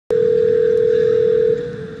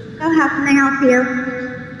How can I help you?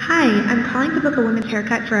 Hi, I'm calling to book a women's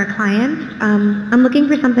haircut for a client. I'm looking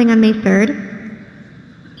for something on May 3rd.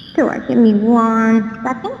 Sure, give me 1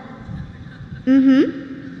 second.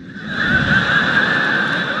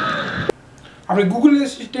 आपने Google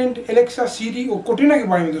assistant, Alexa, सीरी और कोर्टेना के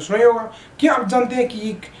बारे में तो सुना ही होगा। क्या आप जानते हैं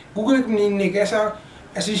कि गूगल ने एक ऐसा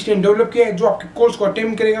असिस्टेंट डेवलप किया है जो आपके कॉल्स को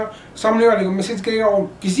अटेम्प्ट करेगा, सामने वाले को मैसेज करेगा और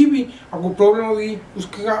किसी भी आपको प्रॉब्लम होगी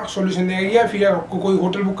उसका सॉल्यूशन देगा। या फिर आपको कोई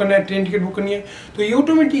होटल बुक करना है, ट्रेन टिकट बुक करनी है, तो ये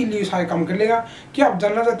ऑटोमेटिकली सारे काम कर लेगा। क्या आप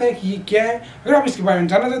जानना चाहते हैं कि ये क्या है? अगर आप इसके बारे में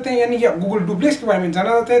जानना चाहते हैं, यानी कि आप गूगल डुप्लेक्स के बारे में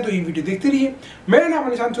जानना चाहते हैं, तो ये वीडियो देखते रहिए। मेरा नाम है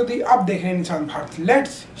निशांत चौधरी, आप देख रहे हैं Nishant Bharat.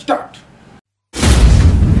 Let's start.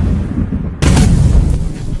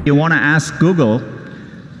 You want to ask Google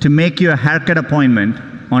to make you a haircut appointment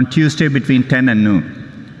on Tuesday between 10 and noon.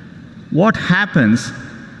 What happens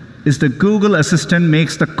is the Google Assistant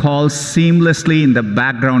makes the call seamlessly in the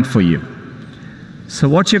background for you. So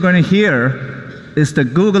what you're going to hear is the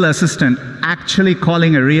Google Assistant actually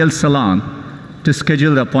calling a real salon to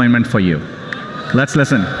schedule the appointment for you. Let's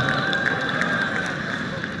listen.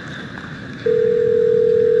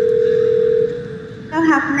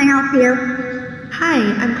 How can I help you? Hi,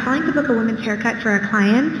 I'm calling to book a women's haircut for a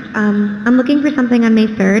client. I'm looking for something on May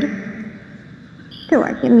 3rd.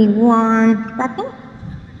 Sure, give me 1 second.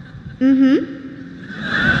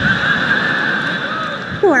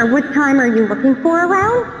 Sure, what time are you looking for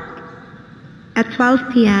around? At 12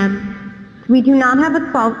 p.m. We do not have a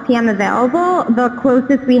 12 p.m. available. The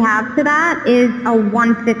closest we have to that is a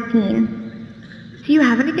 1:15. Do you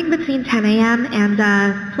have anything between 10 a.m. and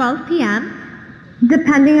 12 p.m.?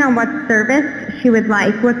 Depending on what service she would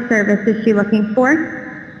like. What service is she looking for?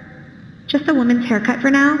 Just a woman's haircut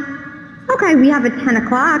for now. Okay, we have a 10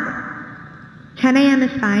 o'clock. 10 a.m.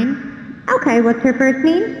 is fine. Okay, what's her first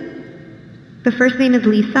name? The first name is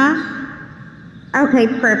Lisa. Okay,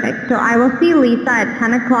 perfect. So I will see Lisa at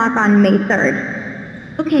 10 o'clock on May 3rd.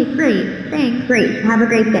 Okay, great. Thanks. Great. Have a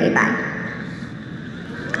great day. Bye.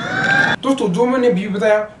 दोस्तों, जो मैंने अभी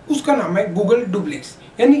बताया उसका नाम है Google duplex.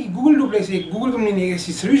 यानी कि गूगल डुप्लेक्स एक गूगल कंपनी ने एक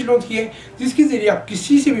ऐसी सर्विस लॉन्च की है जिसके जरिए आप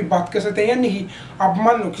किसी से भी बात कर सकते हैं। यानी कि आप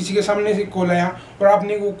मान लो किसी के सामने से कॉल आया और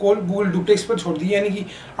आपने वो कॉल गूगल डुप्लेक्स पर छोड़ दी, यानी कि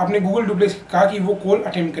आपने गूगल डुप्लेक्स कहा कि वो कॉल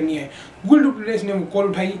अटेंड करनी है। गूगल डुप्लेक्स ने वो कॉल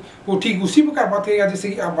उठाई, वो ठीक उसी प्रकार बात करेगा जैसे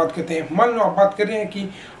कि आप बात करते हैं। मान लो आप बात कर रहे हैं कि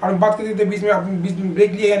आप बात करते थे, बीच में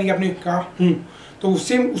ब्रेक लिया, यानी कि आपने कहा तो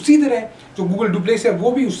सेम उसी तरह जो गूगल डुप्लेक्स है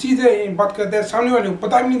वो भी उसी तरह बात करता है। सामने वाले को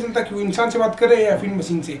पता भी नहीं चलता कि वो इंसान से बात कर रहे हैं या फिर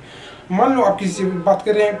मशीन से। मान लो आप किसी से बात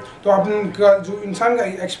कर रहे हैं तो आपका जो इंसान का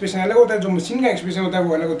एक्सप्रेशन अलग होता है, जो मशीन का एक्सप्रेशन होता है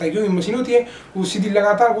वो अलग होता है। क्योंकि मशीन होती है वो सीधी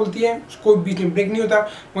लगातार बोलती है, उसको बीच में ब्रेक नहीं होता।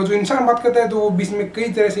 मगर जो इंसान बात करता है तो वो बीच में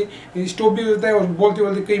कई तरह से स्टॉप भी होता है और बोलते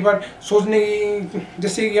बोलते कई बार सोचने की,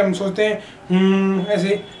 जैसे कि हम सोचते हैं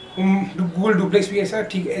ऐसे, गूगल डुप्लेक्स भी ऐसा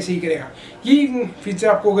ठीक ऐसे ही करेगा। ये फीचर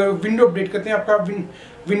आपको अगर विंडो अपडेट करते हैं, आपका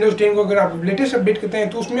विंडोज 10 को अगर आप लेटेस्ट अपडेट करते हैं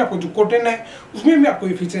तो उसमें आपको जो कोर्टेना है उसमें भी आपको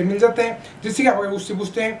ये फीचर मिल जाता है। जैसे कि आप अगर उससे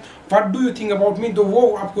पूछते हैं what do you think about me, तो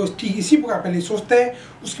वो आपको ठीक इसी प्रकार पहले सोचता है,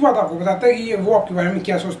 उसके बाद आपको बताता है कि वो आपके बारे में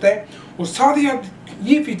क्या सोचता है। और साथ ही आप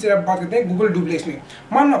ये फीचर आप बात करते हैं गूगल डुप्लेक्स में।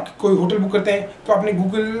 मान लो आप कोई होटल बुक करते हैं तो आपने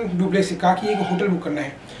गूगल डुप्लेक्स से कहा कि एक होटल बुक करना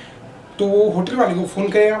है, तो वो होटल वाले को फ़ोन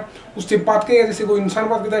करेगा, उससे बात करेगा जैसे कोई इंसान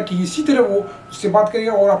बात करता है, ठीक इसी तरह वो उससे बात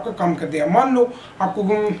करेगा और आपका काम कर देगा। मान लो आपको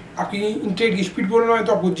आपकी इंटरनेट की स्पीड प्रॉब्लम है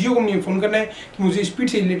तो आपको जियो कंपनी में फ़ोन करना है कि मुझे स्पीड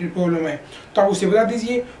से रिलेटेड प्रॉब्लम है, तो आप उससे बता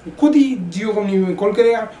दीजिए, खुद ही जियो कंपनी में कॉल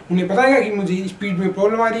करेगा, उन्हें बताएगा कि मुझे स्पीड में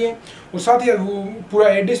प्रॉब्लम आ रही है। और साथ ही वो पूरा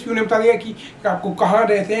एड्रेस भी उन्हें बता देगा कि आपको कहाँ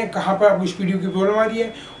रहते हैं, कहाँ पर आपको स्पीड की प्रॉब्लम आ रही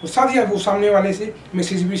है। और साथ ही वो सामने वाले से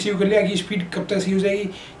मैसेज भी रिसीव कर लिया कि स्पीड कब तक सही हो जाएगी।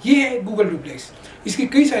 ये है गूगल डुप्लेक्स। इसके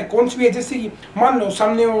कई सारे कॉन्स भी है, जैसे कि मान लो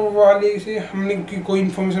सामने वाले से हमने कोई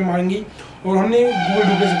इन्फॉर्मेशन मांगी और हमने गूगल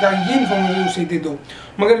डुप्लेक्स से कहा ये इन्फॉर्मेशन उसे दे दो,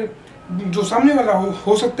 मगर जो सामने वाला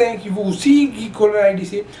हो सकता है कि वो उसी की कॉलर आईडी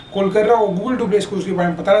से कॉल कर रहा हो, गूगल डुप्लेक्स को उसके बारे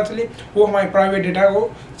में पता ना चले, वो हमारे प्राइवेट डेटा को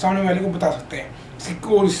सामने वाले को बता सकते हैं।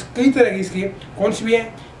 कई तरह के इसके कॉन्स भी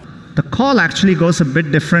हैं। The call actually goes a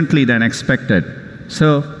bit differently than expected. So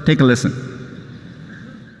take a listen.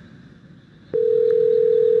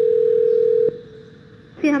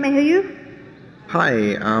 See how may I hear you? Hi,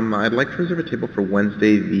 I'd like to reserve a table for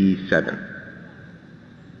Wednesday the 7th.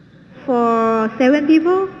 For 7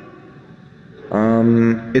 people?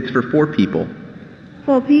 It's for 4 people.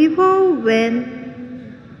 4 people when?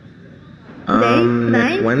 Today? Next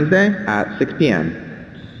Tonight? Wednesday at 6 p.m.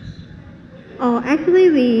 Oh, actually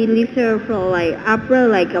we reserve for like upper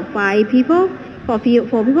like 5 people. For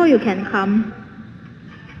 4 people you can come.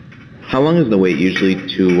 How long is the wait usually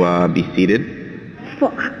to be seated?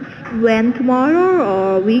 For when, tomorrow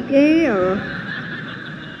or weekday or?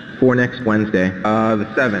 For next Wednesday, the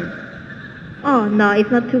 7th. Oh, no,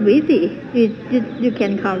 it's not too busy. You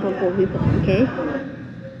can count for 4 people, okay?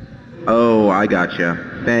 Oh, I gotcha.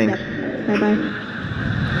 Thanks.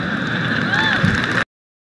 Bye-bye.